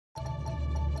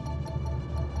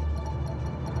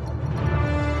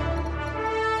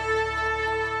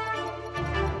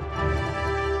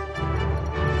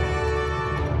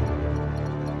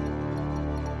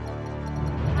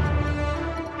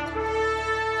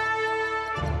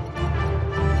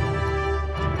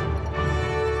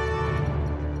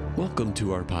Welcome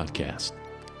to our podcast,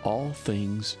 All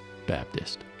Things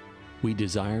Baptist. We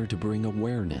desire to bring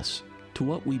awareness to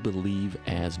what we believe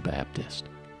as Baptist,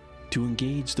 to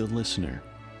engage the listener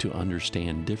to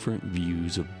understand different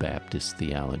views of Baptist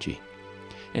theology,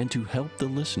 and to help the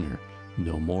listener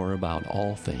know more about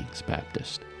all things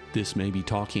Baptist. This may be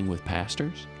talking with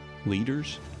pastors,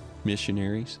 leaders,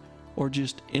 missionaries, or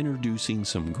just introducing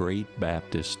some great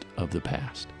Baptists of the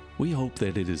past. We hope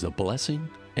that it is a blessing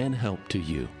and help to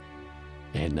you.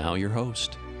 And now your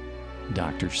host,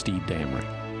 Dr. Steve Dameron.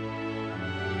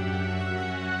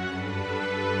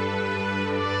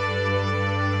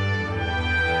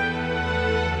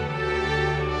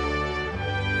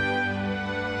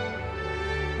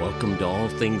 Welcome to All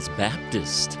Things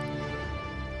Baptist.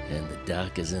 And the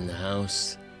doc is in the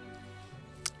house.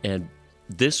 And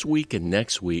this week and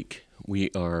next week,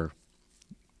 we are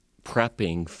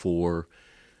prepping for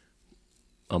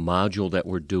a module that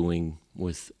we're doing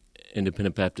with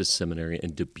Independent Baptist Seminary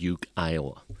in Dubuque,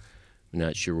 Iowa. I'm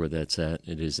not sure where that's at.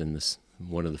 It is in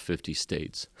one of the 50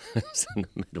 states. It's in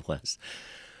the Midwest.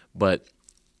 But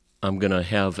I'm going to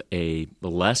have a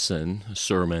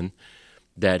sermon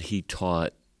that he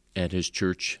taught at his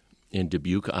church in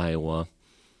Dubuque, Iowa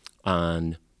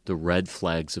on the Red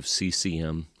Flags of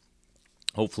CCM.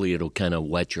 Hopefully it'll kind of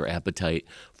whet your appetite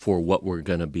for what we're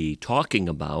going to be talking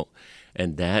about,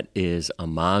 and that is a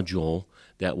module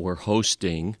that we're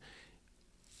hosting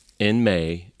in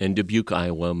May in Dubuque,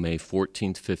 Iowa, May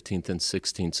 14th, 15th, and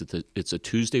 16th. It's a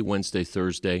Tuesday, Wednesday,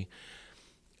 Thursday,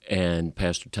 and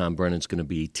Pastor Tom Brennan's going to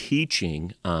be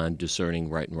teaching on discerning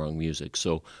right and wrong music.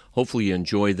 So hopefully you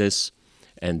enjoy this,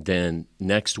 and then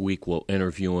next week we'll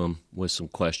interview him with some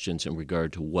questions in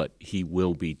regard to what he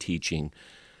will be teaching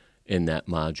in that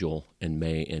module in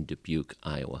May in Dubuque,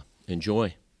 Iowa.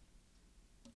 Enjoy.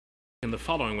 In the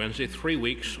following Wednesday, 3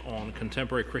 weeks on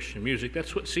contemporary Christian music.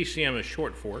 That's what CCM is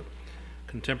short for,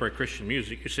 contemporary Christian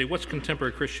music. You say, what's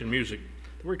contemporary Christian music?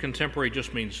 The word contemporary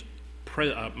just means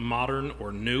modern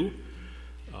or new.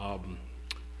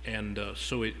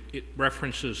 So it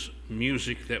references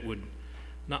music that would,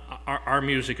 not our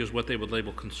music is what they would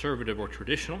label conservative or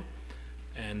traditional.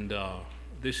 And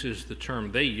this is the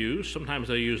term they use. Sometimes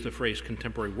they use the phrase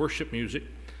contemporary worship music.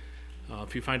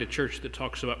 If you find a church that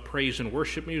talks about praise and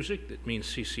worship music, that means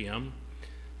CCM.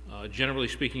 Generally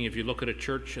speaking, if you look at a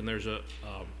church and there's a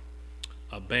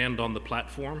band on the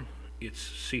platform, it's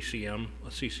CCM,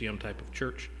 a CCM type of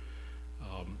church.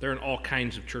 They're in all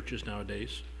kinds of churches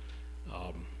nowadays.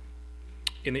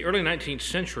 In the early 19th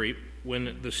century,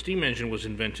 when the steam engine was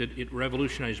invented, it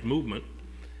revolutionized movement,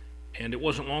 and it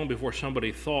wasn't long before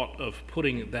somebody thought of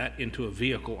putting that into a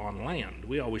vehicle on land.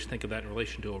 We always think of that in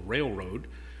relation to a railroad,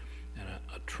 and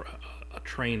a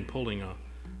train pulling a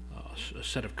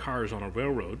set of cars on a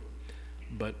railroad.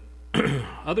 But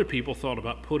other people thought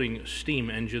about putting steam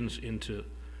engines into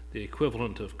the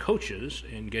equivalent of coaches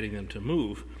and getting them to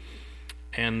move.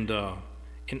 And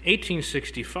in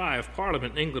 1865,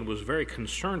 Parliament in England was very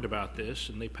concerned about this,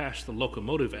 and they passed the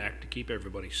Locomotive Act to keep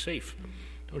everybody safe.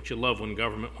 Don't you love when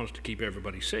government wants to keep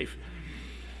everybody safe?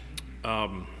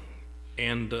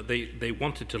 They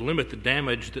wanted to limit the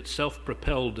damage that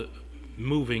self-propelled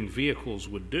moving vehicles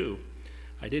would do.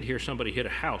 I did hear somebody hit a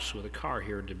house with a car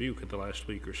here in Dubuque in the last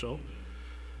week or so.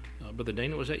 Brother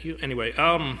Dana, was that you? Anyway,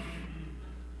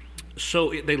 so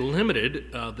they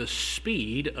limited the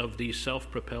speed of these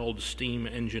self-propelled steam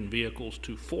engine vehicles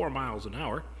to 4 miles an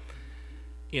hour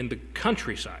in the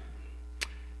countryside.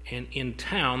 And in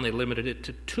town, they limited it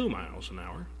to 2 miles an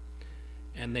hour.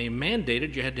 And they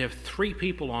mandated you had to have 3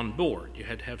 people on board. You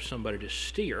had to have somebody to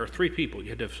steer, or 3 people. You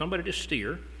had to have somebody to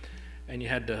steer, and you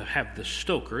had to have the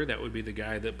stoker. That would be the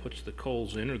guy that puts the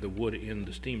coals in or the wood in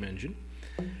the steam engine.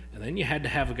 And then you had to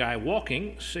have a guy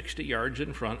walking 60 yards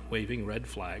in front, waving red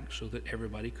flags so that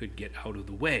everybody could get out of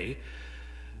the way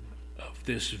of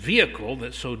this vehicle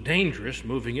that's so dangerous,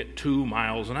 moving at 2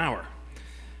 miles an hour.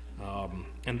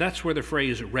 And that's where the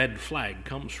phrase red flag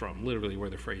comes from, literally where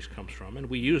the phrase comes from. And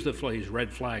we use the phrase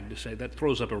red flag to say that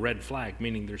throws up a red flag,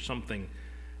 meaning there's something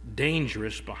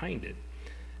dangerous behind it.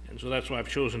 And so that's why I've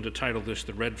chosen to title this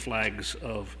The Red Flags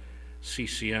of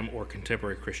CCM, or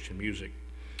Contemporary Christian Music.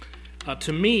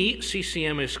 To me,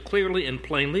 CCM is clearly and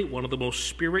plainly one of the most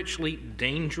spiritually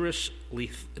dangerous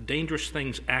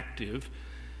things active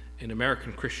in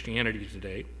American Christianity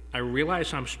today. I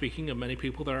realize I'm speaking of many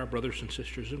people that are brothers and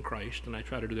sisters in Christ, and I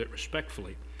try to do that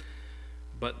respectfully.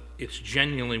 But it's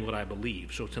genuinely what I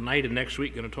believe. So tonight and next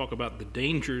week, I'm going to talk about the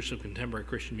dangers of contemporary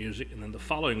Christian music, and then the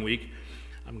following week,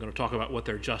 I'm going to talk about what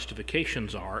their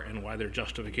justifications are and why their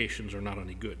justifications are not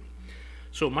any good.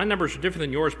 So my numbers are different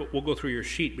than yours, but we'll go through your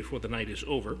sheet before the night is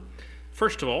over.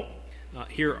 First of all,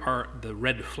 Here are the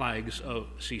red flags of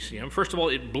CCM. First of all,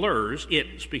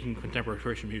 speaking of contemporary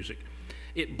Christian music,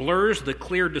 it blurs the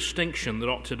clear distinction that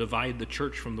ought to divide the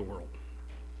church from the world.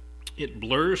 It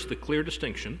blurs the clear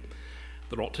distinction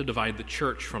that ought to divide the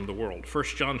church from the world. 1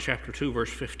 John chapter 2, verse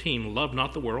 15, love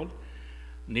not the world,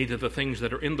 neither the things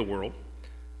that are in the world.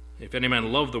 If any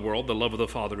man love the world, the love of the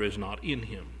Father is not in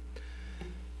him.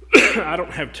 I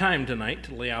don't have time tonight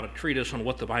to lay out a treatise on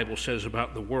what the Bible says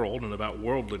about the world and about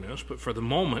worldliness, but for the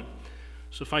moment,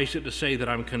 suffice it to say that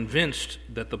I'm convinced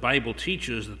that the Bible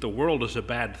teaches that the world is a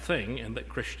bad thing and that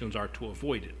Christians are to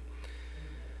avoid it.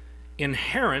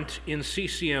 Inherent in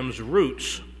CCM's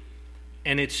roots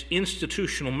and its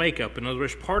institutional makeup, in other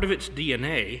words, part of its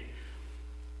DNA,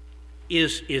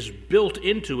 is built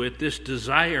into it this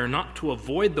desire not to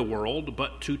avoid the world,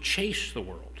 but to chase the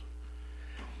world.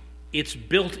 It's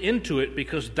built into it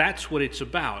because that's what it's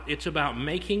about. It's about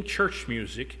making church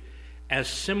music as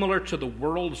similar to the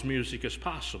world's music as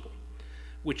possible,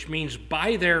 which means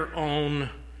by their own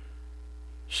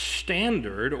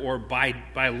standard or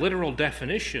by literal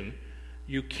definition,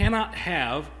 you cannot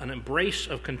have an embrace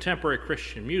of contemporary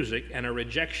Christian music and a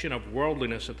rejection of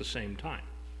worldliness at the same time.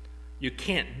 You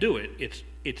can't do it.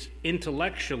 It's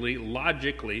intellectually,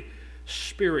 logically,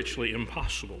 spiritually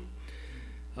impossible.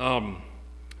 I'm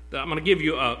going to give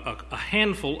you a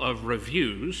handful of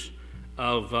reviews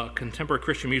of contemporary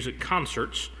Christian music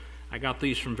concerts. I got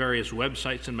these from various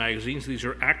websites and magazines. These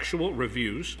are actual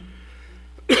reviews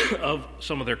of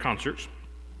some of their concerts.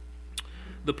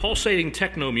 The pulsating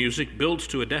techno music builds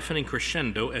to a deafening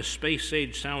crescendo as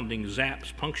space-age sounding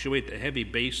zaps punctuate the heavy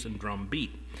bass and drum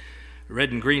beat.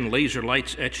 Red and green laser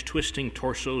lights etch twisting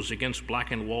torsos against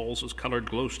blackened walls as colored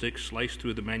glow sticks slice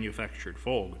through the manufactured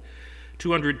fog.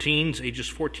 200 teens, ages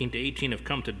 14 to 18, have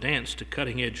come to dance to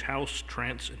cutting-edge house,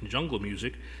 trance, and jungle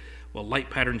music, while light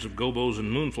patterns of gobos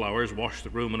and moonflowers wash the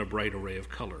room in a bright array of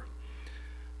color.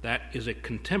 That is a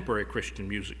contemporary Christian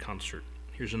music concert.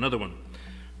 Here's another one.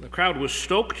 The crowd was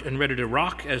stoked and ready to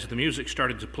rock as the music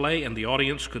started to play, and the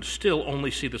audience could still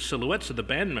only see the silhouettes of the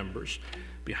band members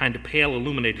behind a pale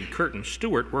illuminated curtain.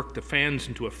 Stewart worked the fans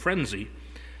into a frenzy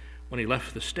when he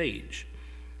left the stage.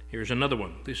 Here's another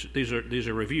one. These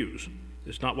are reviews.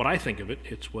 It's not what I think of it,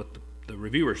 it's what the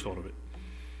reviewers thought of it.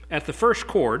 At the first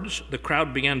chords, the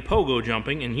crowd began pogo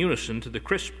jumping in unison to the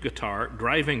crisp guitar,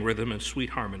 driving rhythm, and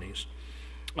sweet harmonies.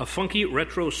 A funky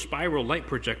retro spiral light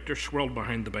projector swirled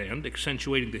behind the band,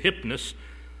 accentuating the hipness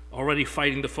already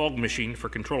fighting the fog machine for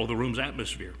control of the room's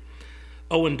atmosphere.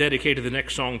 Owen dedicated the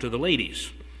next song to the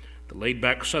ladies. The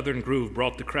laid-back southern groove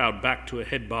brought the crowd back to a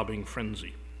head-bobbing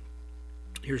frenzy.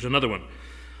 Here's another one.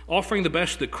 Offering the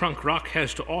best that crunk rock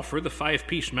has to offer, the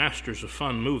five-piece Masters of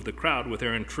Fun moved the crowd with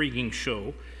their intriguing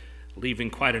show, leaving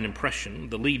quite an impression.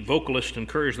 The lead vocalist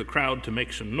encouraged the crowd to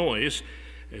make some noise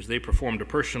as they performed a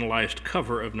personalized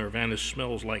cover of Nirvana's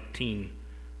Smells Like Teen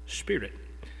Spirit.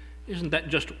 Isn't that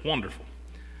just wonderful?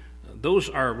 Those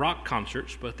are rock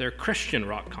concerts, but they're Christian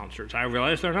rock concerts. I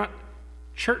realize they're not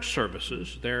church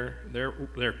services,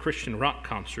 they're Christian rock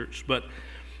concerts, but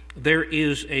there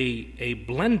is a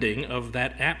blending of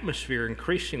that atmosphere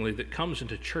increasingly that comes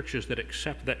into churches that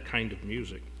accept that kind of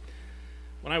music.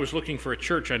 When I was looking for a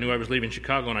church, I knew I was leaving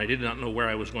Chicago and I did not know where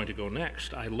I was going to go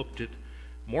next. I looked at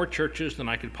more churches than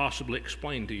I could possibly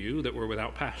explain to you that were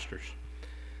without pastors.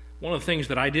 One of the things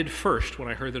that I did first when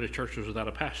I heard that a church was without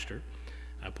a pastor,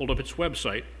 I pulled up its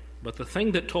website, but the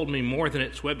thing that told me more than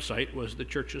its website was the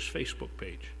church's Facebook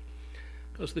page.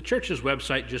 Because the church's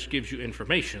website just gives you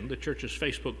information, the church's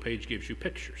Facebook page gives you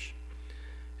pictures.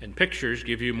 And pictures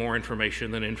give you more information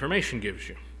than information gives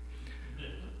you.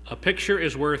 A picture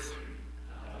is worth,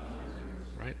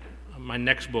 right? My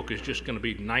next book is just going to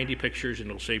be 90 pictures and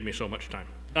it'll save me so much time.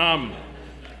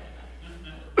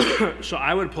 So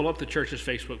I would pull up the church's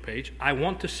Facebook page. I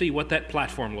want to see what that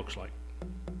platform looks like.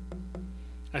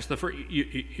 That's the first.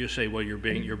 You say, well,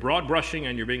 you're broad brushing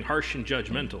and you're being harsh and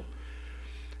judgmental.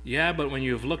 Yeah, but when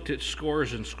you've looked at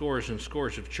scores and scores and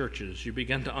scores of churches, you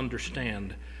begin to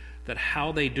understand that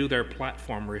how they do their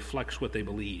platform reflects what they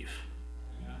believe.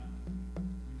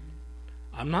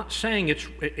 I'm not saying it's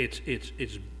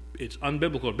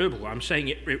unbiblical or biblical. I'm saying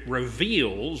it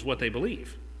reveals what they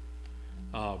believe.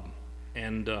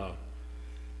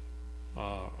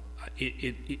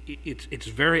 It's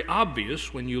very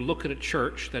obvious when you look at a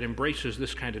church that embraces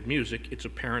this kind of music, it's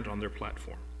apparent on their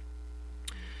platform.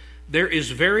 There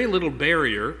is very little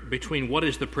barrier between what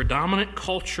is the predominant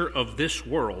culture of this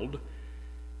world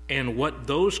and what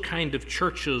those kind of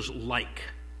churches like.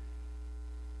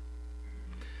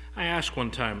 I asked one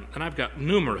time, and I've got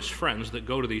numerous friends that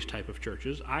go to these type of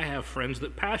churches. I have friends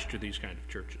that pastor these kind of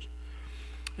churches.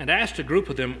 And I asked a group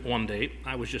of them one day,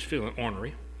 I was just feeling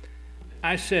ornery.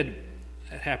 I said,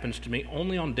 it happens to me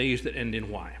only on days that end in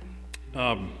Y.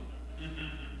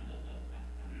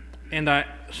 And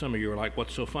some of you are like,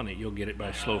 what's so funny? You'll get it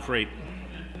by slow freight.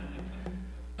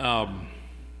 I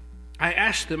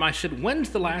asked them, I said, when's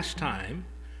the last time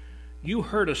you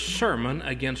heard a sermon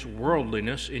against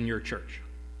worldliness in your church?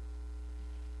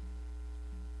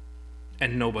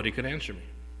 And nobody could answer me.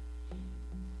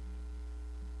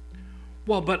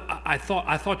 Well, but I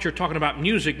thought you're talking about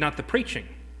music, not the preaching.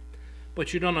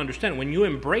 But you don't understand. When you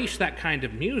embrace that kind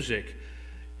of music,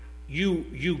 you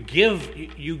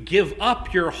give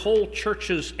up your whole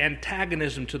church's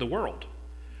antagonism to the world.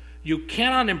 You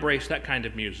cannot embrace that kind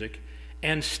of music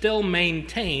and still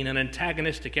maintain an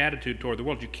antagonistic attitude toward the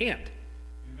world. You can't.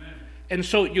 Amen. And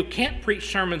so you can't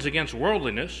preach sermons against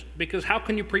worldliness, because how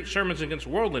can you preach sermons against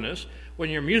worldliness when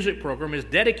your music program is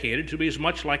dedicated to be as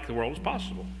much like the world as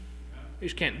possible? You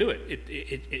just can't do it.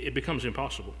 It becomes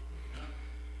impossible.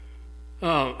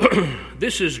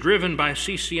 This is driven by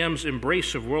CCM's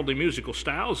embrace of worldly musical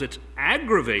styles. It's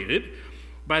aggravated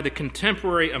by the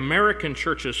contemporary American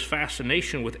church's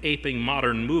fascination with aping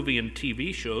modern movie and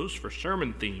TV shows for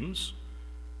sermon themes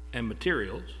and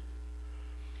materials.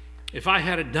 If I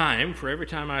had a dime for every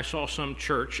time I saw some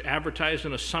church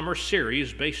advertising a summer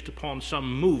series based upon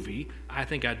some movie, I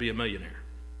think I'd be a millionaire.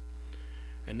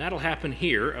 And that'll happen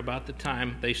here about the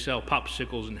time they sell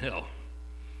popsicles in hell.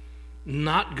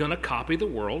 Not going to copy the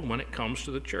world when it comes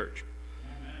to the church.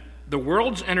 Amen. The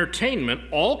world's entertainment,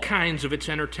 all kinds of its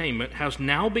entertainment, has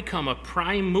now become a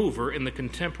prime mover in the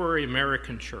contemporary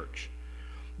American church.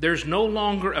 There's no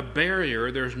longer a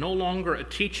barrier. There's no longer a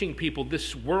teaching people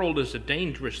this world is a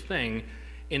dangerous thing.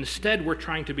 Instead, we're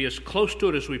trying to be as close to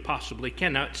it as we possibly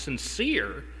can. Now, it's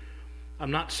sincere.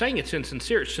 I'm not saying it's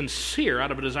insincere. It's sincere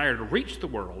out of a desire to reach the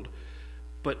world.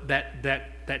 But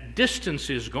that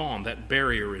distance is gone. That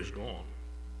barrier is gone.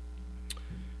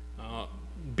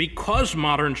 Because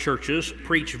modern churches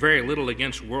preach very little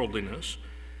against worldliness,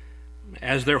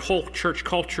 as their whole church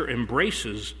culture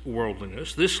embraces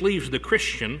worldliness, this leaves the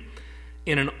Christian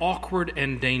in an awkward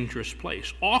and dangerous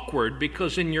place. Awkward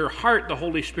because in your heart the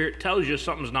Holy Spirit tells you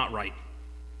something's not right.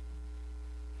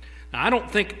 Now, I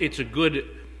don't think it's a good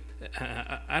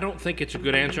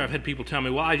answer. I've had people tell me,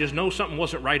 well, I just know something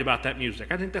wasn't right about that music.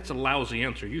 I think that's a lousy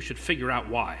answer. You should figure out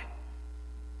why.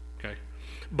 Okay?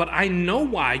 But I know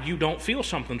why you don't feel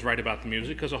something's right about the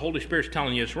music, because the Holy Spirit's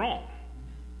telling you it's wrong.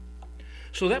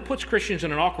 So that puts Christians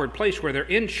in an awkward place where they're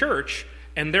in church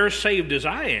and they're saved as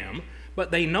I am, but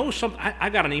they know something. I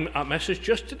got a message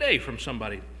just today from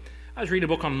somebody. I was reading a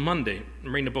book on Monday.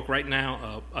 I'm reading a book right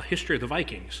now, A History of the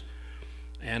Vikings.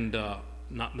 And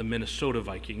not the Minnesota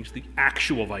Vikings, the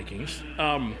actual Vikings.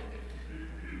 And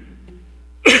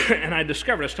I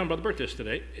discovered, I stumbled about the birth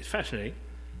today, it's fascinating.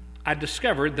 I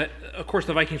discovered that, of course,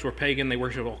 the Vikings were pagan. They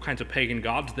worshiped all kinds of pagan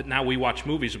gods that now we watch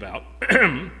movies about.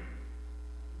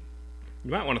 You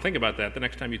might want to think about that the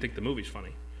next time you think the movie's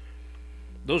funny.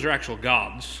 Those are actual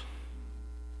gods,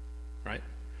 right?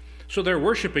 So they're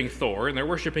worshiping Thor, and they're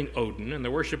worshiping Odin, and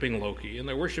they're worshiping Loki, and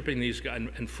they're worshiping these guys,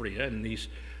 and Freya, and these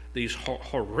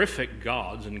horrific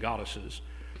gods and goddesses.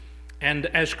 And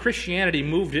as Christianity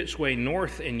moved its way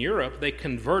north in Europe, they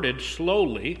converted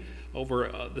slowly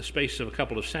over the space of a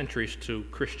couple of centuries to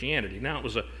Christianity. Now, it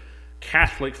was a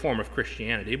Catholic form of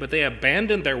Christianity, but they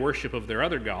abandoned their worship of their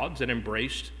other gods and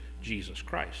embraced Jesus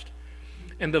Christ.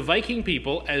 And the Viking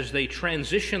people, as they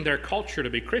transitioned their culture to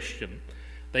be Christian,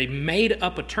 they made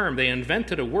up a term. They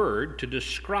invented a word to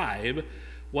describe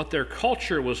what their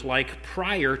culture was like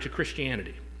prior to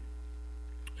Christianity.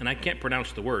 And I can't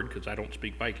pronounce the word because I don't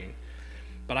speak Viking.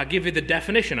 But I'll give you the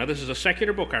definition. Now, this is a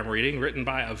secular book I'm reading, written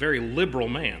by a very liberal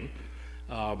man.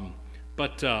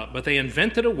 But they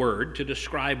invented a word to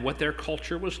describe what their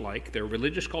culture was like, their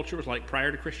religious culture was like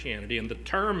prior to Christianity, and the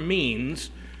term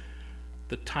means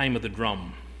the time of the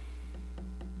drum.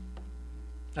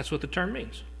 That's what the term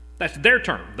means. That's their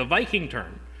term, the Viking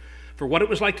term, for what it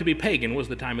was like to be pagan was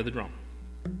the time of the drum.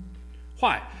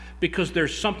 Why? Because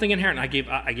there's something inherent. I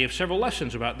gave several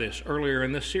lessons about this earlier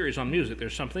in this series on music.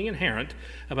 There's something inherent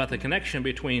about the connection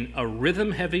between a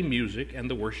rhythm-heavy music and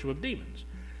the worship of demons,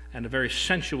 and a very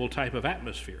sensual type of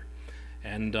atmosphere.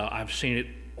 And I've seen it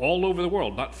all over the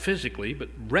world, not physically, but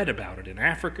read about it in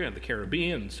Africa and the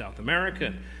Caribbean and South America,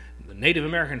 and the Native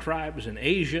American tribes in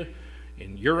Asia,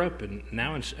 in Europe, and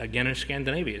now again in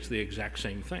Scandinavia. It's the exact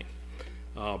same thing.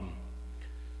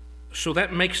 So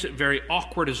that makes it very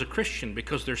awkward as a Christian,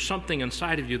 because there's something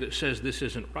inside of you that says this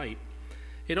isn't right.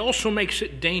 It also makes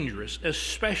it dangerous,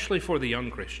 especially for the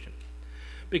young Christian.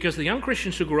 Because the young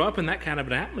Christians who grow up in that kind of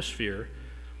an atmosphere,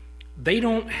 they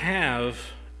don't have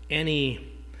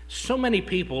so many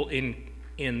people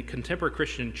in contemporary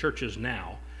Christian churches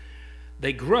now,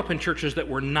 they grew up in churches that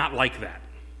were not like that.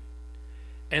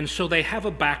 And so they have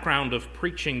a background of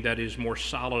preaching that is more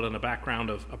solid and a background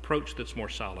of approach that's more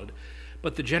solid.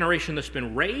 But the generation that's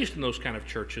been raised in those kind of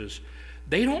churches,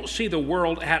 they don't see the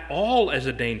world at all as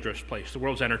a dangerous place. The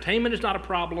world's entertainment is not a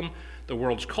problem. The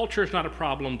world's culture is not a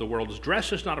problem. The world's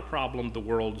dress is not a problem. The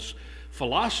world's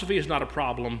philosophy is not a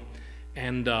problem.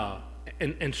 And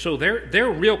so they're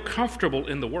real comfortable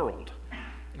in the world.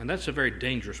 And that's a very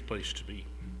dangerous place to be.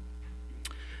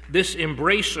 This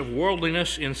embrace of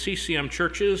worldliness in CCM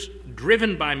churches,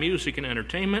 driven by music and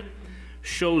entertainment,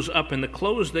 shows up in the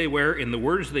clothes they wear, in the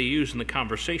words they use, in the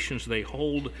conversations they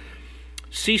hold.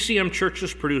 CCM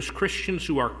churches produce Christians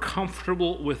who are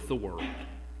comfortable with the world.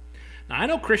 Now, I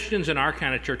know Christians in our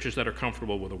kind of churches that are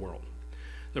comfortable with the world.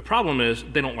 The problem is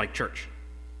they don't like church.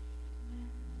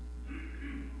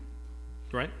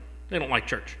 Right? They don't like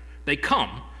church. They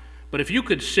come, but if you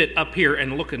could sit up here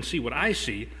and look and see what I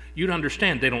see, you'd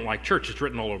understand they don't like church. It's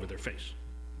written all over their face.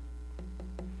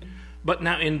 But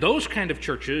now in those kind of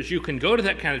churches, you can go to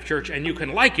that kind of church and you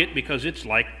can like it because it's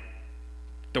like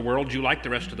the world you like the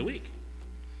rest of the week.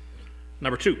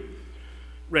 Number 2,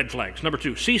 red flags. Number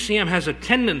 2, CCM has a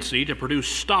tendency to produce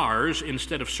stars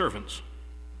instead of servants.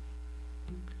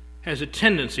 Has a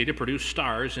tendency to produce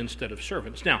stars instead of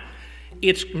servants. Now,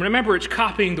 remember, it's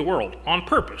copying the world on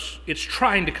purpose. It's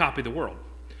trying to copy the world.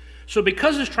 So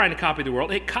because it's trying to copy the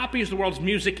world, it copies the world's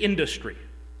music industry.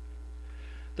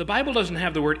 The Bible doesn't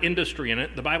have the word industry in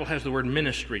it. The Bible has the word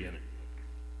ministry in it.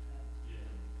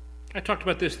 I talked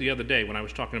about this the other day when I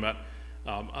was talking about,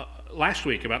 last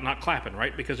week, about not clapping,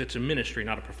 right? Because it's a ministry,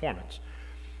 not a performance.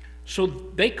 So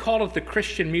they call it the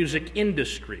Christian music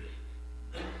industry,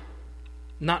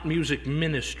 not music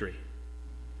ministry.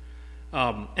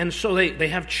 And so they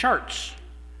have charts.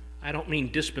 I don't mean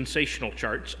dispensational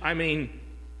charts. I mean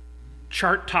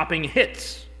chart-topping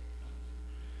hits.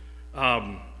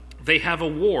 They have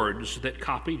awards that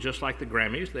copy, just like the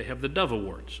Grammys. They have the Dove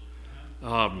Awards.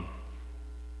 Let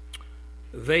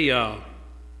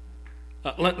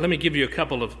me give you a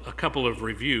couple of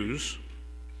reviews.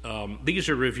 These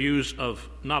are reviews of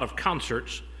not of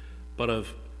concerts, but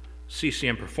of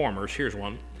CCM performers. Here's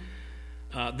one.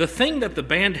 The thing that the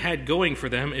band had going for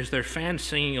them is their fans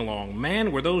singing along.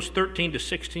 Man, were those 13 to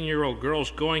 16-year-old girls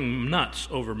going nuts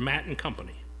over Matt and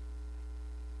company.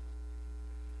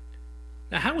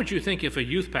 Now, how would you think if a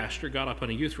youth pastor got up in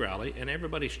a youth rally and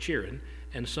everybody's cheering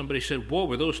and somebody said, whoa,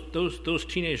 were those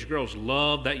teenage girls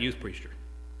love that youth preacher?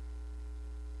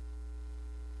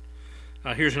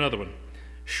 Here's another one.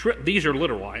 These are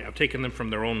literal. I've taken them from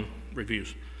their own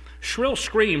reviews. Shrill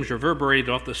screams reverberated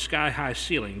off the sky-high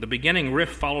ceiling. The beginning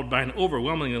riff, followed by an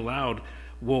overwhelmingly loud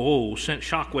whoa, sent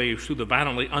shockwaves through the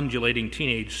violently undulating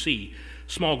teenage sea.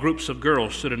 Small groups of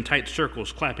girls stood in tight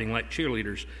circles, clapping like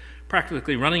cheerleaders,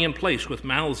 practically running in place with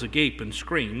mouths agape and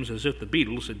screams as if the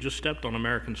Beatles had just stepped on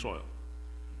American soil.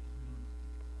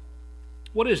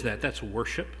 What is that? That's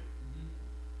worship,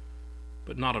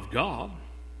 but not of God.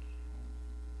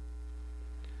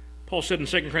 Paul said in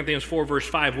 2 Corinthians 4, verse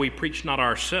 5, we preach not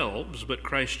ourselves, but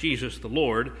Christ Jesus the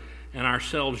Lord, and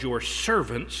ourselves your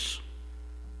servants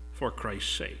for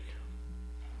Christ's sake.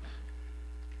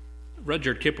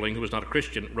 Rudyard Kipling, who was not a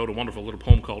Christian, wrote a wonderful little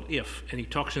poem called If, and he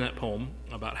talks in that poem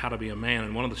about how to be a man,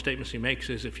 and one of the statements he makes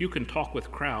is, if you can talk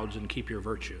with crowds and keep your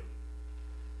virtue.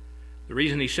 The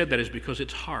reason he said that is because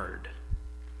it's hard.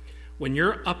 When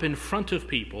you're up in front of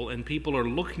people and people are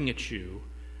looking at you,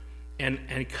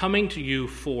 and coming to you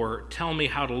for, tell me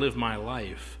how to live my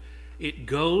life, it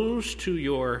goes to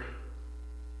your...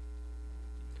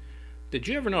 Did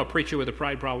you ever know a preacher with a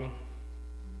pride problem?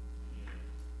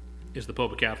 Is the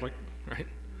Pope a Catholic, right?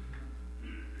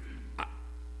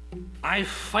 I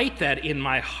fight that in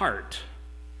my heart.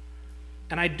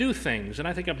 And I do things, and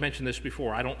I think I've mentioned this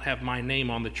before. I don't have my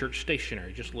name on the church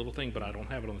stationery, just a little thing, but I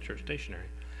don't have it on the church stationery.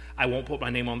 I won't put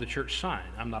my name on the church sign.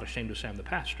 I'm not ashamed to say I'm the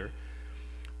pastor.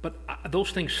 But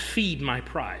those things feed my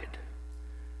pride.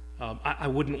 I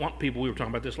wouldn't want people, we were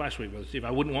talking about this last week with Steve, I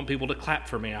wouldn't want people to clap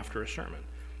for me after a sermon.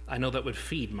 I know that would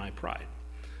feed my pride.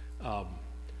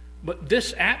 But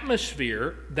this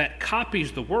atmosphere that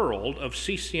copies the world of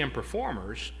CCM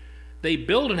performers, they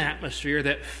build an atmosphere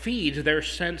that feeds their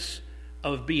sense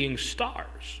of being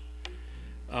stars.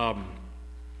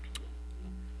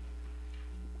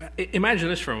 Imagine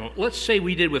this for a moment. Let's say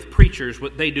we did with preachers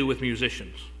what they do with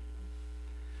musicians.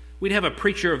 We'd have a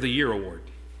Preacher of the Year award.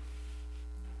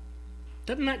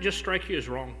 Doesn't that just strike you as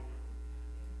wrong?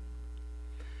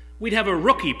 We'd have a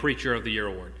Rookie Preacher of the Year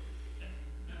award.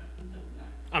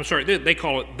 I'm sorry, they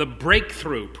call it the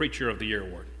Breakthrough Preacher of the Year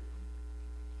Award.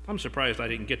 I'm surprised I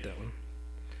didn't get that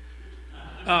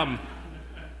one.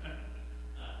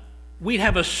 We'd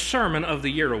have a Sermon of the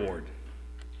Year Award.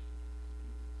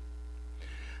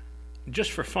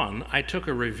 Just for fun, I took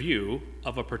a review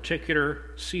of a particular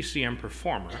CCM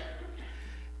performer,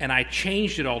 and I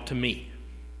changed it all to me.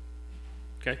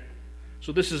 Okay?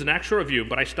 So this is an actual review,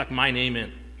 but I stuck my name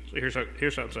in. So here's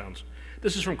how it sounds.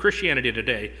 This is from Christianity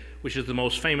Today, which is the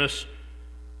most famous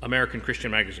American Christian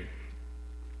magazine.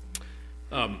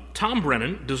 Tom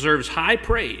Brennan deserves high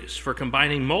praise for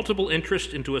combining multiple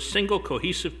interests into a single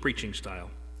cohesive preaching style.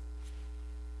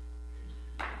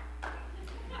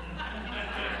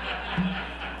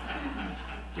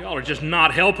 Y'all are just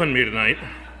not helping me tonight.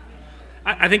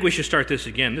 I think we should start this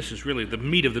again. This is really the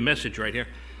meat of the message right here.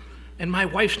 And my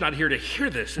wife's not here to hear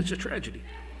this. It's a tragedy.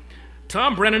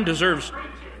 Tom Brennan deserves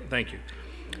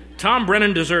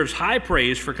high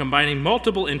praise for combining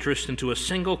multiple interests into a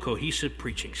single cohesive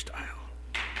preaching style.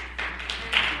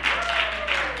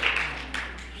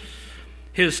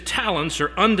 His talents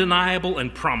are undeniable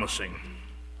and promising.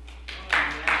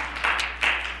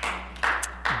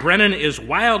 Brennan is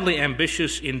wildly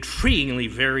ambitious, intriguingly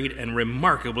varied, and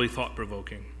remarkably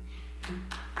thought-provoking.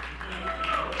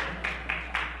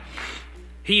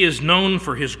 He is known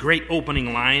for his great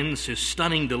opening lines, his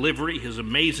stunning delivery, his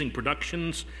amazing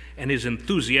productions, and his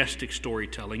enthusiastic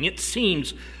storytelling. It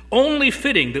seems only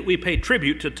fitting that we pay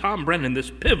tribute to Tom Brennan, this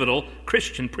pivotal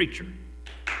Christian preacher.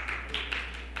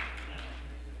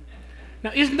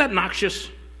 Now, isn't that noxious?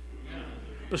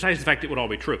 Besides the fact it would all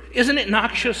be true. Isn't it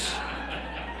noxious?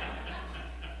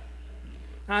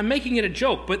 I'm making it a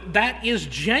joke, but that is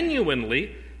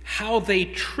genuinely how they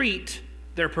treat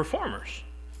their performers.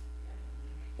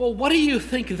 Well, what do you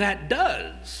think that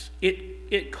does?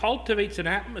 It cultivates an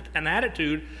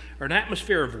attitude or an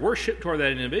atmosphere of worship toward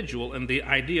that individual and the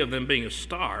idea of them being a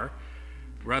star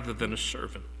rather than a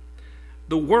servant.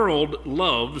 The world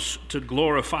loves to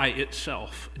glorify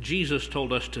itself. Jesus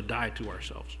told us to die to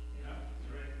ourselves.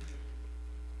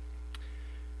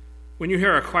 When you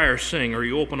hear a choir sing or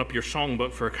you open up your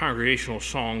songbook for a congregational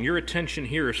song, your attention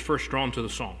here is first drawn to the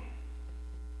song.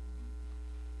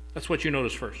 That's what you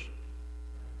notice first.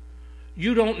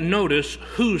 You don't notice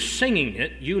who's singing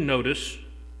it, you notice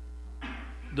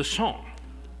the song.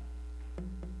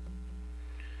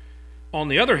 On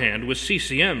the other hand, with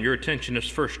CCM, your attention is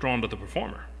first drawn to the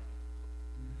performer.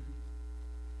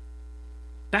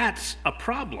 That's a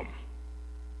problem.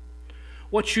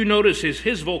 What you notice is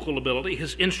his vocal ability,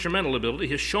 his instrumental ability,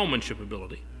 his showmanship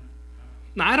ability.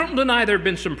 Now, I don't deny there have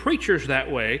been some preachers that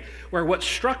way, where what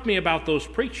struck me about those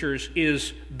preachers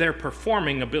is their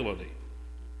performing ability.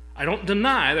 I don't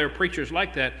deny there are preachers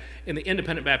like that in the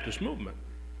independent Baptist movement.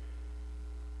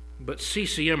 But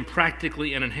CCM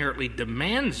practically and inherently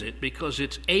demands it because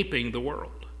it's aping the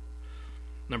world.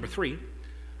 Number 3,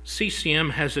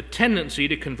 CCM has a tendency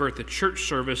to convert the church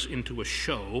service into a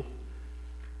show.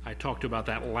 I talked about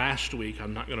that last week.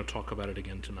 I'm not going to talk about it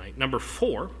again tonight. Number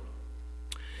 4,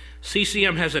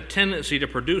 CCM has a tendency to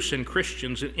produce in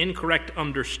Christians an incorrect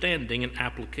understanding and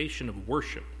application of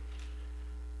worship.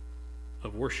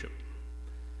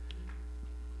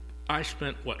 I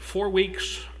spent, 4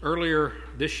 weeks earlier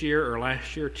this year or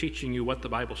last year teaching you what the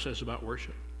Bible says about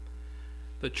worship.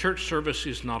 The church service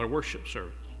is not a worship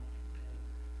service.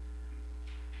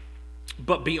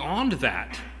 But beyond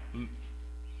that,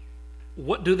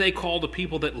 what do they call the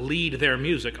people that lead their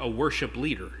music? A worship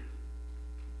leader.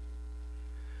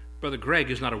 Brother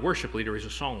Greg is not a worship leader, he's a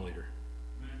song leader.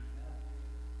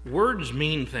 Words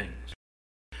mean things.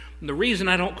 And the reason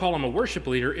I don't call him a worship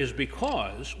leader is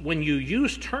because when you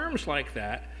use terms like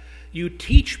that, you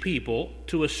teach people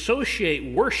to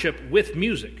associate worship with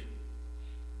music.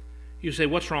 You say,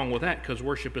 what's wrong with that? Because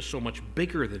worship is so much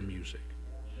bigger than music.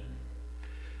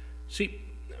 See,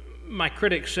 my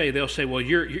critics they'll say, well,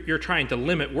 you're trying to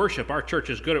limit worship. Our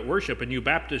church is good at worship, and you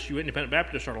independent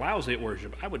Baptists are lousy at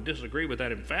worship. I would disagree with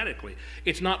that emphatically.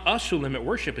 It's not us who limit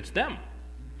worship, it's them.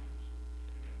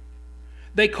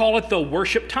 They call it the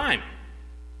worship time,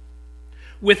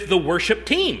 with the worship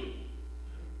team,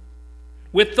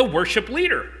 with the worship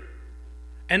leader.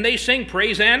 And they sing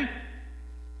praise and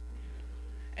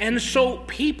so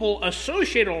people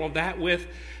associate all of that with,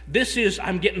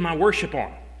 I'm getting my worship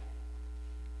on.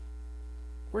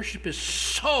 Worship is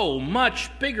so much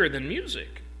bigger than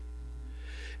music.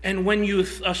 And when you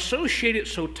associate it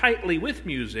so tightly with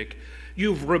music,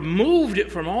 you've removed it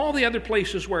from all the other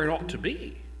places where it ought to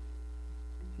be.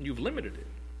 You've limited it.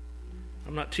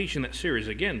 I'm not teaching that series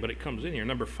again, but it comes in here.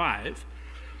 Number 5,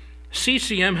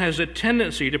 CCM has a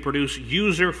tendency to produce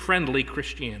user-friendly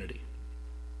Christianity.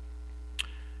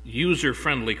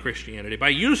 user-friendly Christianity. By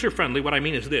user-friendly, what I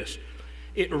mean is this.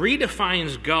 It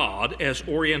redefines God as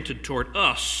oriented toward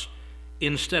us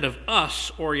instead of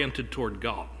us oriented toward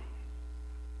God.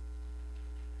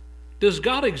 Does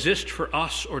God exist for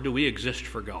us, or do we exist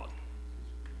for God?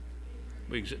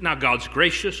 Now, God's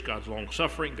gracious, God's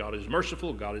long-suffering, God is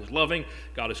merciful, God is loving,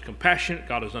 God is compassionate,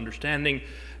 God is understanding,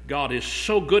 God is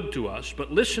so good to us.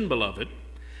 But listen, beloved,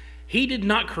 He did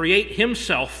not create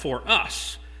Himself for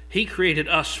us. He created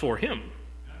us for Him.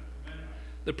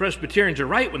 The Presbyterians are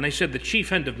right when they said the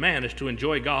chief end of man is to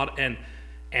enjoy God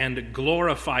and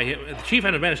glorify Him. The chief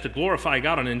end of man is to glorify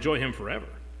God and enjoy Him forever.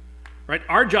 Right?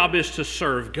 Our job is to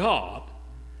serve God.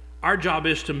 Our job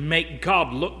is to make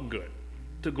God look good,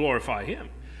 to glorify Him.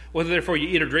 Whether therefore you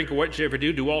eat or drink or whatsoever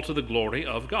do, do all to the glory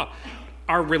of God.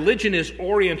 Our religion is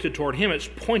oriented toward Him. It's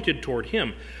pointed toward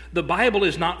Him. The Bible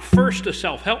is not first a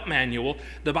self-help manual.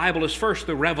 The Bible is first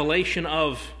the revelation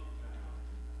of,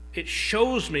 it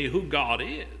shows me who God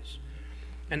is.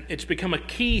 And it's become a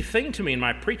key thing to me in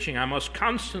my preaching. I must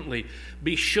constantly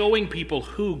be showing people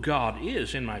who God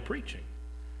is in my preaching,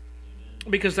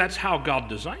 because that's how God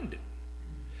designed it.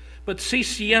 But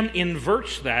CCM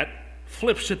inverts that,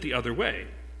 flips it the other way.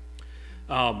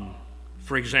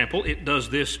 For example, it does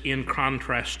this in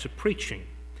contrast to preaching.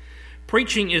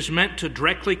 Preaching is meant to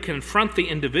directly confront the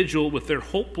individual with their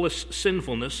hopeless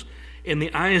sinfulness in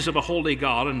the eyes of a holy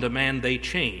God and demand they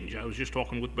change. I was just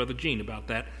talking with Brother Gene about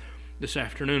that this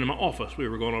afternoon in my office. We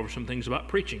were going over some things about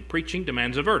preaching. Preaching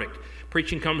demands a verdict.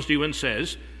 Preaching comes to you and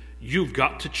says, you've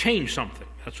got to change something.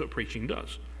 That's what preaching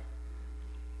does.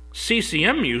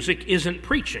 CCM music isn't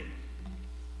preaching.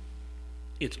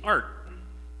 It's art.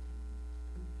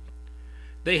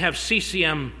 They have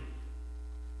CCM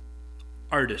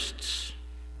artists.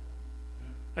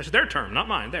 That's their term, not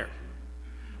mine. There.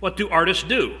 What do artists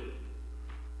do?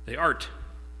 They art.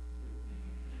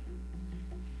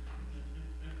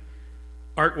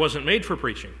 Art wasn't made for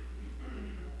preaching.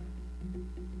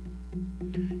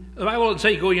 The Bible doesn't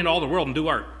say you go into all the world and do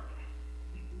art.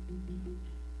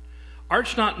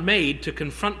 Art's not made to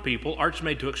confront people. Art's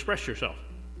made to express yourself.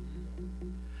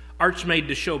 Art's made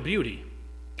to show beauty.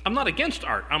 I'm not against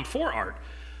art. I'm for art.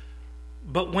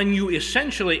 But when you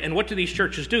essentially, and what do these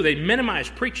churches do? They minimize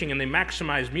preaching and they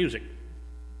maximize music.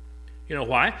 You know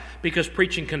why? Because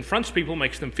preaching confronts people,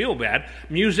 makes them feel bad.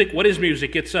 Music, what is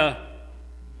music? It's a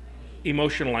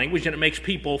emotional language, and it makes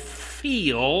people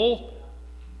feel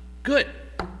good.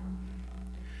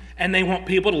 And they want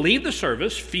people to leave the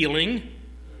service feeling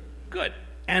good.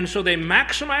 And so they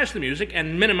maximize the music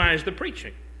and minimize the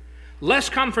preaching. Less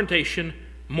confrontation,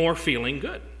 more feeling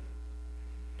good.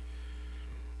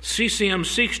 CCM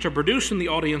seeks to produce in the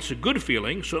audience a good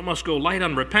feeling, so it must go light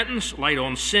on repentance, light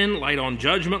on sin, light on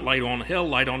judgment, light on hell,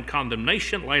 light on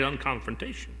condemnation, light on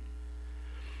confrontation.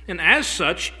 And as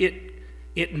such,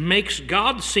 it makes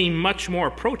God seem much more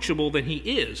approachable than He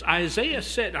is. Isaiah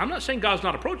said, I'm not saying God's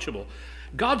not approachable.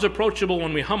 God's approachable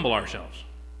when we humble ourselves.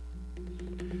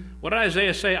 What did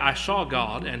Isaiah say? I saw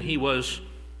God, and He was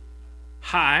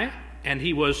high, and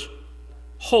He was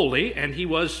holy, and He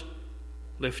was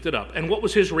lifted up. And what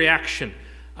was his reaction?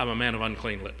 I'm a man of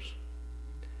unclean lips.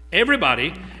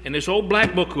 Everybody in this old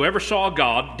black book who ever saw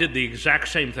God did the exact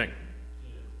same thing.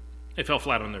 They fell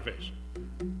flat on their face.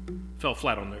 Fell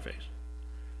flat on their face.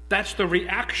 That's the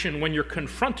reaction when you're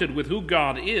confronted with who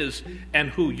God is and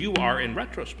who you are in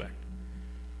retrospect.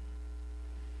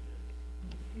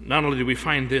 Not only do we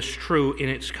find this true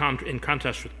in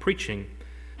contrast with preaching,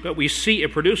 but we see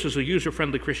it produces a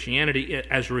user-friendly Christianity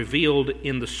as revealed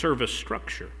in the service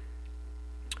structure.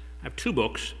 I have 2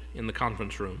 books in the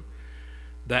conference room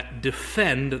that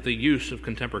defend the use of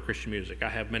contemporary Christian music. I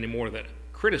have many more that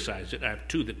criticize it. I have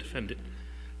 2 that defend it.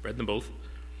 Read them both.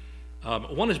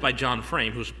 One is by John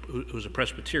Frame, who's a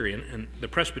Presbyterian, and the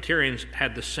Presbyterians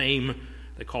had the same,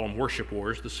 they call them worship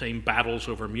wars, the same battles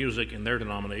over music in their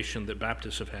denomination that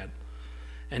Baptists have had.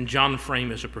 And John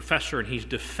Frame is a professor, and he's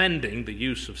defending the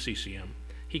use of CCM.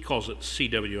 He calls it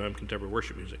CWM, Contemporary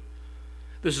Worship Music.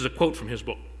 This is a quote from his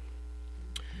book.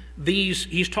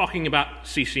 He's talking about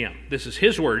CCM. This is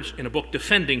his words in a book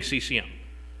defending CCM.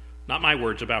 Not my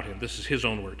words about him. This is his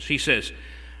own words. He says,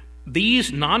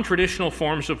 these non-traditional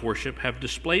forms of worship have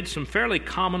displayed some fairly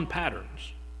common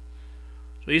patterns.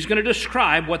 So he's going to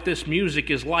describe what this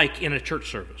music is like in a church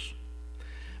service.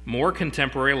 More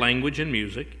contemporary language and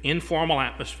music, informal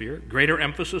atmosphere, greater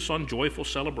emphasis on joyful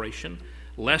celebration,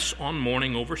 less on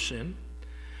mourning over sin.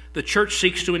 The church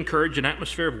seeks to encourage an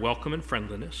atmosphere of welcome and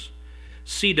friendliness.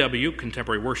 CW,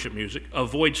 contemporary worship music,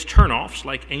 avoids turnoffs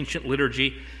like ancient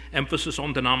liturgy, emphasis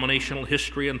on denominational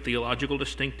history and theological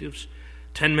distinctives,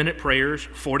 10-minute prayers,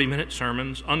 40-minute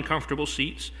sermons, uncomfortable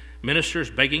seats, ministers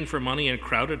begging for money in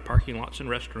crowded parking lots and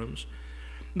restrooms.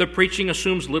 The preaching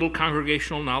assumes little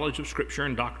congregational knowledge of Scripture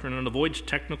and doctrine and avoids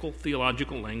technical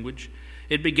theological language.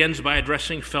 It begins by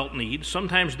addressing felt needs.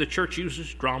 Sometimes the church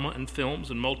uses drama and films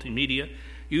and multimedia,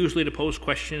 usually to pose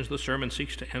questions the sermon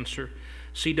seeks to answer.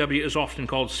 CW is often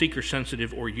called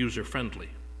seeker-sensitive or user-friendly.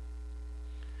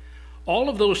 All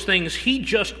of those things he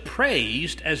just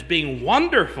praised as being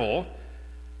wonderful,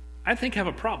 I think have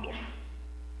a problem.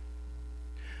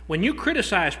 When you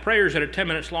criticize prayers that are 10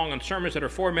 minutes long and sermons that are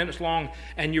 4 minutes long,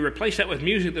 and you replace that with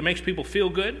music that makes people feel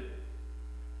good,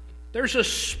 there's a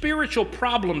spiritual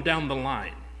problem down the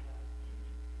line.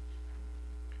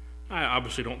 I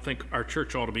obviously don't think our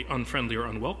church ought to be unfriendly or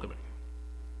unwelcoming.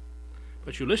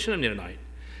 But you listen to me tonight.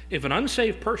 If an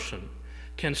unsaved person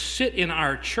can sit in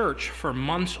our church for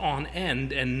months on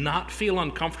end and not feel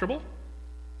uncomfortable,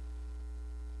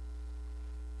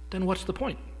 then what's the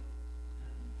point?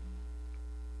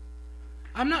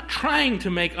 I'm not trying to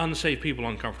make unsaved people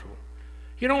uncomfortable.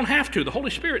 You don't have to. The Holy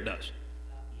Spirit does.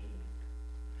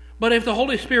 But if the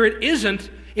Holy Spirit isn't,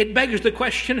 it begs the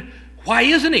question, why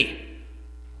isn't he?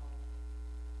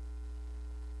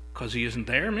 Because he isn't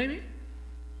there, maybe?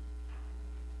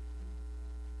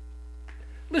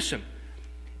 Listen,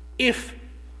 if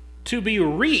to be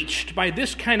reached by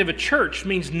this kind of a church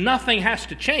means nothing has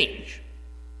to change,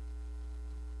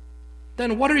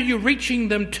 then what are you reaching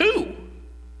them to?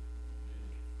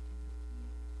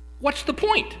 What's the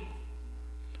point?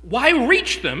 Why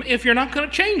reach them if you're not going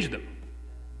to change them?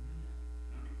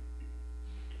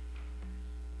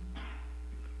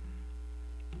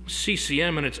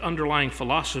 CCM and its underlying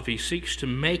philosophy seeks to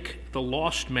make the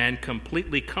lost man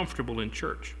completely comfortable in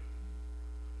church.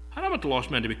 I don't want the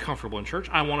lost man to be comfortable in church.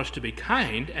 I want us to be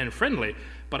kind and friendly,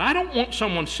 but I don't want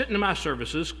someone sitting in my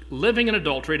services living in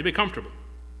adultery to be comfortable.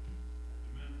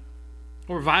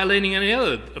 Or violating any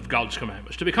other of God's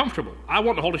commandments to be comfortable. I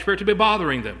want the Holy Spirit to be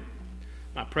bothering them.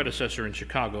 My predecessor in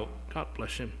Chicago, God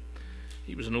bless him,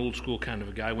 he was an old school kind of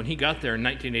a guy. When he got there in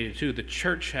 1982, the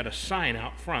church had a sign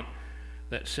out front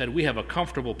that said, "We have a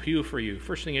comfortable pew for you."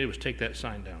 First thing he did was take that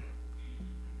sign down.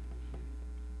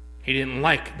 He didn't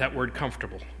like that word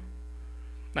comfortable.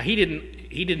 Now, he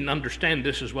didn't understand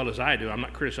this as well as I do. I'm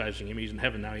not criticizing him. He's in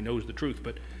heaven now. He knows the truth.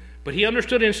 But he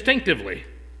understood instinctively.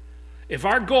 If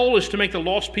our goal is to make the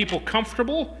lost people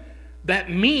comfortable, that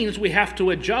means we have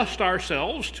to adjust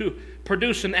ourselves to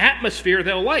produce an atmosphere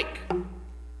they'll like.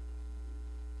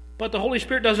 But the Holy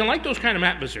Spirit doesn't like those kind of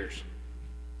atmospheres.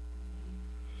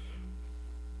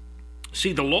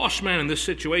 See, the lost man in this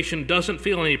situation doesn't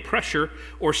feel any pressure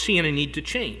or see any need to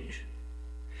change.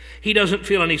 He doesn't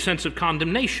feel any sense of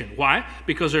condemnation. Why?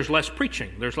 Because there's less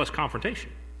preaching, there's less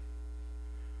confrontation.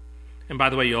 And by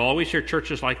the way, you'll always hear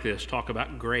churches like this talk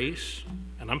about grace,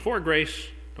 and I'm for grace.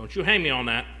 Don't you hang me on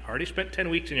that. I already spent 10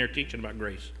 weeks in here teaching about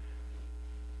grace.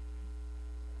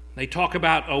 They talk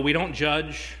about, we don't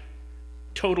judge,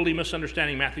 totally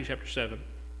misunderstanding Matthew chapter 7.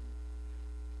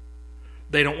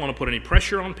 They don't want to put any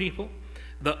pressure on people.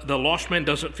 The lost man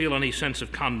doesn't feel any sense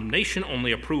of condemnation,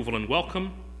 only approval and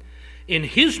welcome. In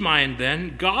his mind,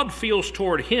 then, God feels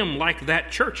toward him like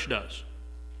that church does.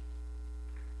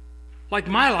 Like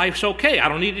my life's okay. I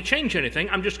don't need to change anything.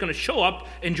 I'm just going to show up,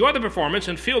 enjoy the performance,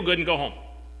 and feel good and go home.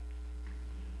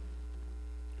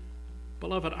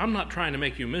 Beloved, I'm not trying to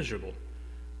make you miserable.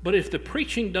 But if the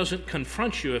preaching doesn't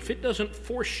confront you, if it doesn't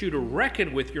force you to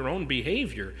reckon with your own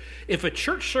behavior, if a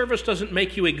church service doesn't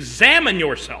make you examine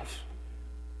yourself,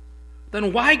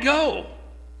 then why go?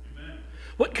 Amen.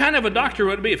 What kind of a doctor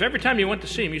would it be if every time you went to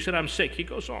see him, you said, "I'm sick"? He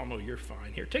goes, "Oh, no, you're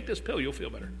fine. Here, take this pill. You'll feel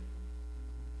better."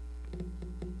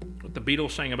 What the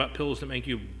Beatles sang about pills that make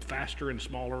you faster and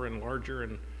smaller and larger.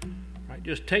 And right,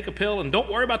 just take a pill and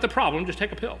don't worry about the problem. Just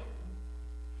take a pill.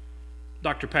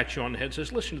 Doctor pats you on the head,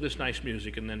 says, "Listen to this nice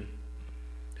music, and then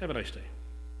have a nice day."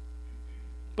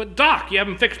 "But doc, you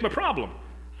haven't fixed my problem."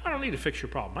 "I don't need to fix your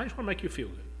problem. I just want to make you feel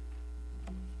good."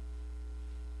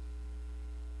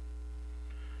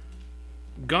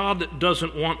 God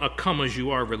doesn't want a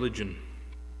come-as-you-are religion.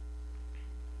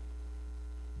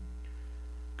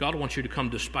 God wants you to come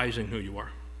despising who you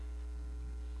are.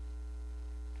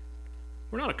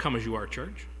 We're not a come-as-you-are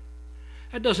church.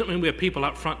 That doesn't mean we have people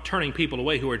out front turning people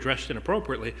away who are dressed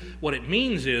inappropriately. What it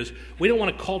means is we don't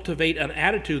want to cultivate an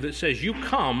attitude that says you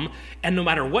come and no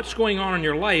matter what's going on in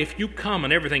your life, you come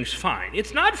and everything's fine.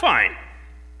 It's not fine.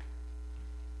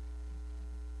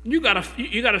 You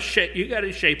gotta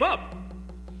shape up.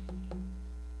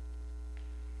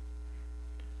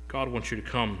 God wants you to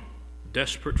come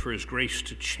desperate for his grace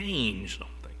to change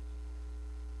something.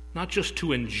 Not just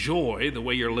to enjoy the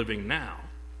way you're living now.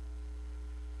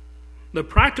 The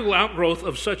practical outgrowth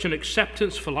of such an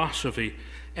acceptance philosophy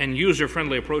and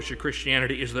user-friendly approach to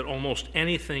Christianity is that almost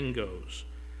anything goes.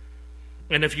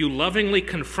 And if you lovingly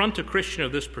confront a Christian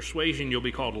of this persuasion, you'll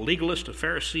be called a legalist, a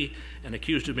Pharisee, and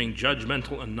accused of being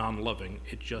judgmental and non-loving.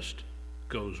 It just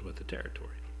goes with the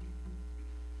territory.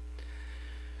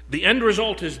 The end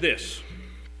result is this.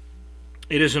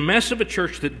 It is a mess of a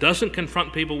church that doesn't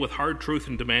confront people with hard truth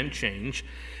and demand change.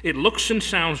 It looks and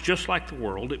sounds just like the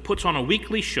world. It puts on a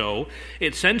weekly show.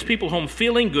 It sends people home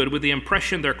feeling good with the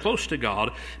impression they're close to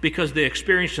God because they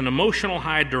experienced an emotional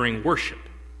high during worship.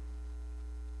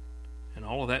 And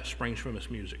all of that springs from its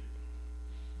music.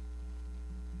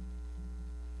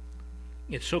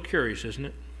 It's so curious, isn't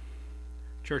it?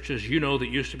 Churches you know that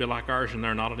used to be like ours and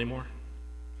they're not anymore.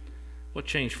 What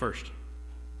changed first?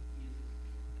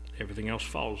 Everything else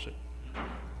follows it.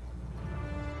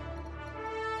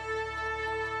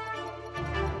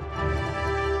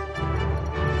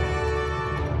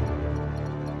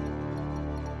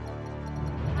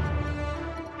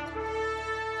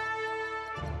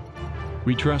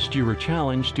 We trust you were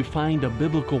challenged to find a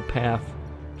biblical path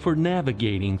for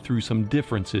navigating through some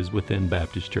differences within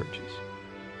Baptist churches.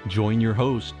 Join your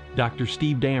host, Dr.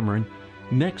 Steve Dameron,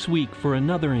 next week for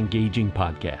another engaging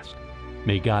podcast.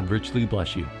 May God richly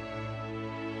bless you.